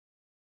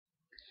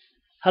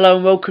Hello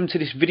and welcome to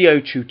this video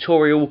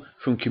tutorial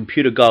from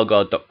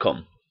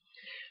Computergaga.com,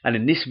 and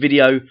in this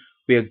video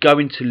we are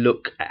going to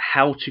look at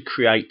how to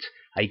create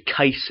a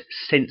case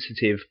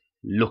sensitive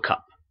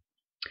lookup.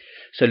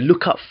 So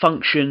lookup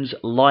functions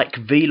like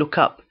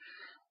VLOOKUP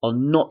are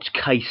not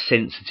case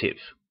sensitive.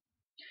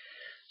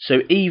 So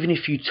even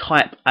if you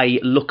type a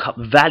lookup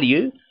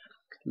value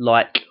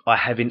like I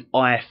have in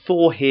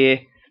I4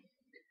 here,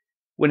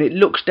 when it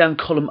looks down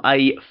column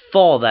A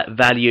for that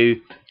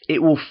value,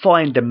 it will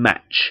find a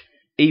match,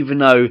 even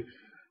though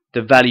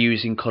the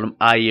values in column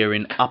A are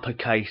in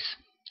uppercase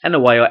and the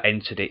way I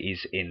entered it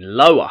is in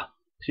lower.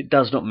 So it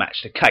does not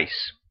match the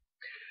case.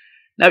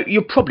 Now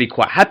you're probably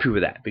quite happy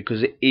with that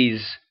because it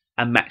is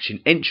a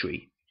matching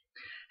entry.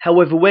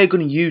 However, we're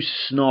going to use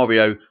a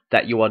scenario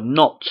that you are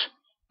not,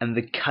 and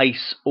the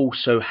case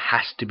also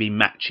has to be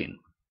matching.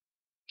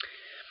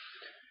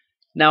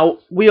 Now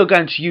we are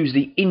going to use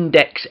the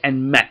index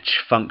and match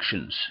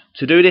functions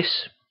to do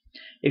this.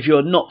 If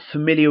you're not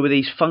familiar with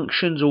these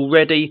functions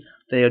already,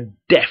 they are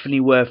definitely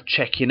worth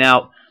checking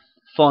out.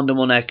 Find them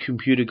on our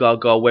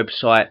Computergaga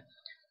website.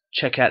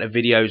 Check out the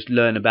videos,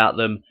 learn about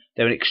them.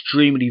 They're an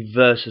extremely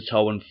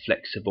versatile and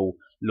flexible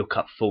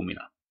lookup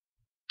formula.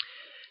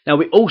 Now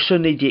we also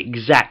need the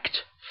exact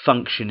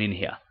function in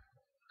here,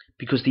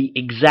 because the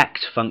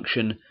exact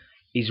function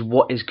is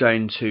what is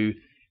going to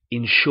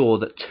ensure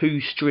that two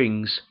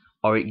strings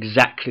are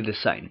exactly the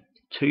same.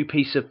 Two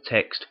pieces of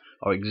text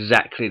are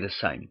exactly the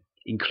same,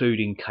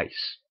 including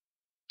case.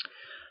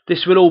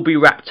 This will all be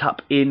wrapped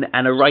up in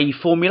an array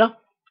formula.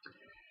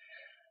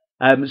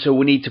 So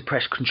we'll need to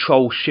press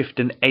Ctrl, Shift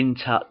and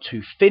Enter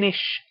to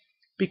finish,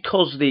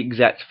 because the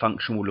exact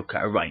function will look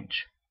at a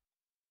range.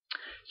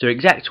 So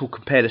exact will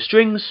compare the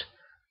strings,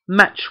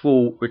 match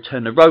will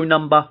return the row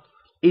number,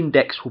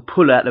 index will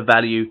pull out the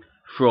value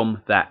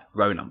from that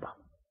row number.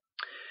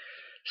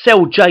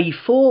 Cell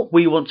J4,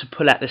 we want to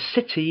pull out the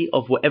city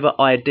of whatever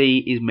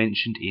ID is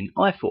mentioned in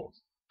I4.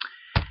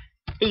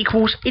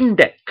 Equals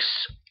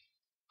index,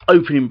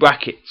 opening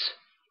brackets.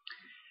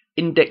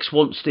 Index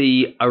wants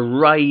the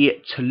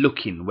array to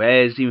look in.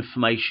 Where's the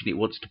information it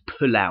wants to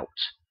pull out?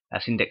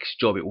 That's index's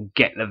job. It will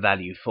get the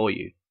value for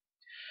you.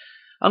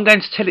 I'm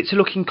going to tell it to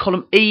look in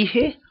column E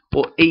here,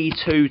 or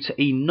E2 to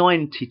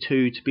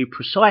E92 to be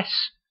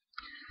precise.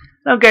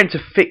 And I'm going to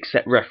fix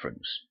that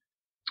reference.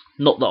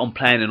 Not that I'm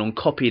planning on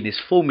copying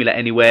this formula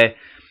anywhere,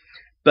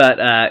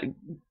 but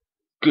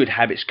good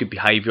habits, good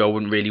behaviour. I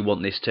wouldn't really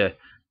want this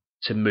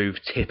to move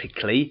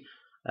typically.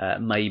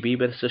 Maybe,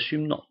 but let's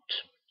assume not.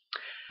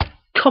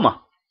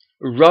 Comma,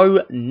 row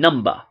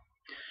number.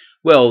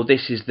 Well,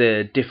 this is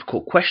the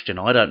difficult question.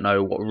 I don't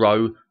know what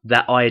row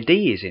that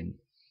ID is in,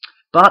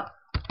 but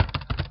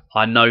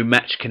I know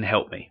match can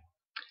help me.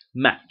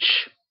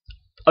 Match,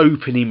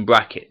 opening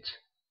bracket.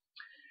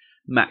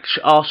 Match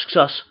asks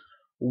us,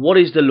 what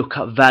is the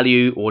lookup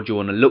value, or do you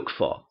want to look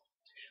for?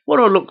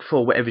 Well, I'll look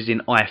for whatever's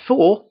in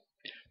I4,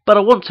 but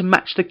I want to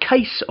match the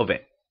case of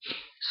it.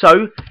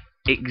 So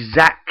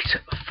exact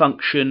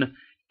function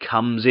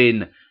comes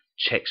in,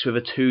 checks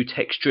whether two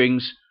text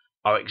strings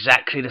are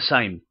exactly the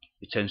same,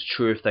 returns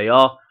true if they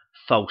are,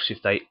 false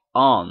if they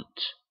aren't.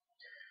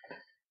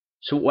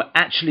 So what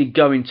we're actually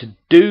going to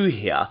do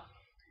here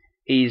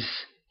is,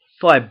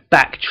 if I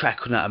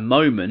backtrack on that a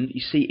moment,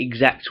 you see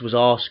exact was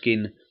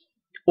asking,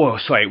 or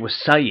sorry, it was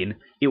saying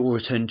it will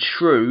return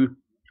true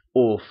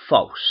or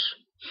false.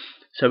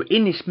 So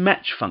in this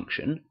match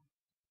function,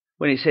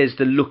 when it says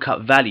the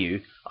lookup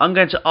value, I'm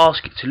going to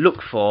ask it to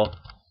look for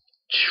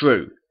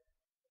true,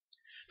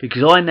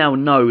 because I now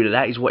know that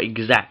that is what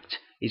exact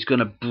is going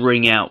to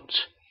bring out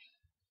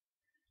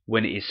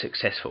when it is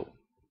successful.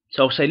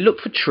 So I'll say look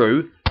for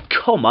true,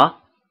 comma,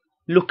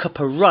 lookup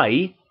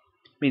array,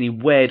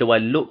 meaning where do I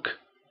look.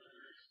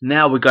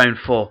 Now we're going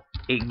for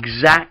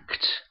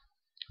exact,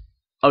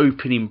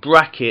 opening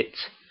bracket,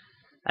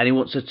 and he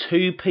wants the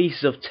two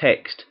pieces of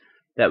text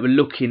that we're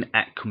looking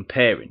at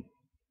comparing.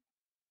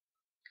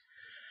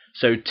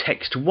 So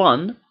text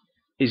 1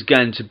 is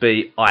going to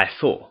be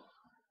I4,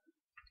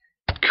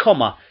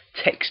 comma,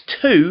 text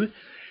 2,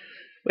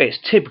 where it's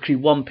typically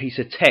one piece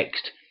of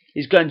text,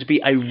 is going to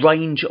be a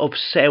range of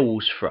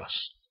cells for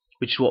us,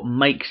 which is what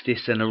makes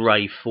this an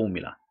array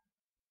formula.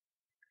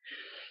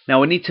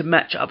 Now we need to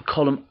match up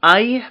column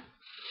A,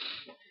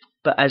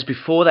 but as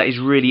before, that is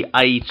really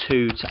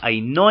A2 to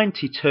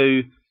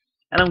A92,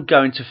 and I'm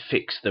going to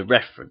fix the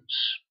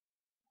reference.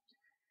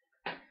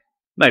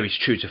 Maybe it's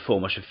true to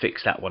form, I should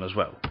fix that one as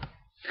well.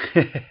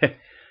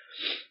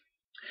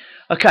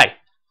 Okay,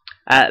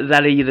 that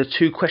are the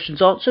two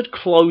questions answered.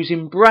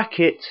 Closing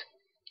bracket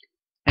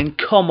and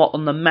comma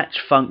on the match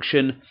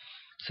function.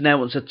 So now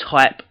what's a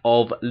type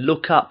of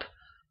lookup?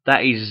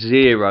 That is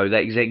 0.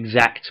 That is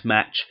exact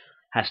match.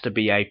 Has to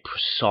be a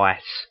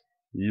precise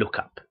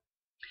lookup.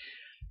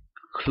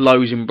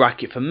 Closing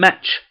bracket for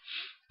match.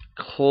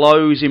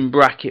 Closing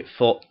bracket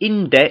for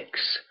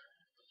index.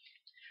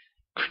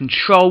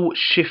 Control,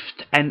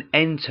 Shift and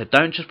Enter.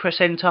 Don't just press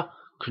Enter.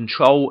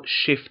 Control,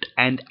 Shift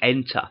and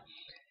Enter.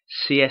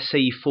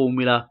 CSE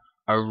formula,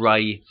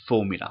 array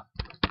formula.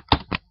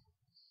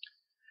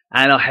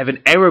 and I have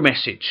an error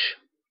message.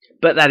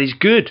 But that is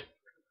good,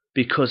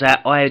 because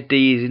our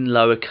ID is in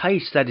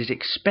lowercase. That is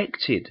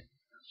expected.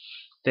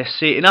 Let's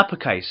see it in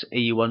uppercase.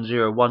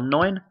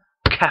 E1019,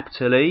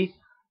 capital E,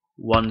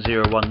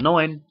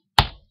 1019,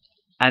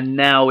 and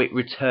now it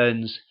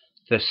returns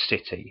the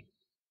city.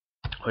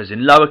 Whereas in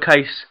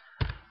lowercase,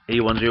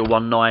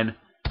 E1019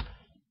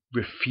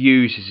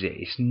 refuses it.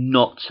 It's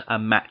not a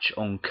match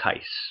on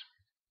case.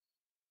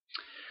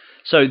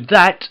 So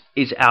that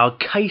is our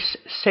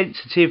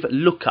case-sensitive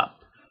lookup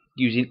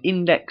using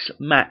index,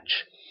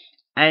 match,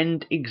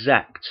 and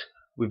exact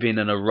within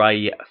an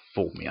array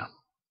formula.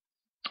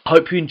 I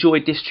hope you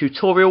enjoyed this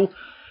tutorial.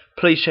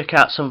 Please check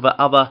out some of our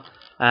other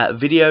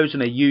videos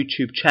on our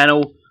YouTube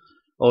channel,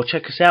 or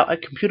check us out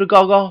at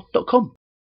Computergaga.com.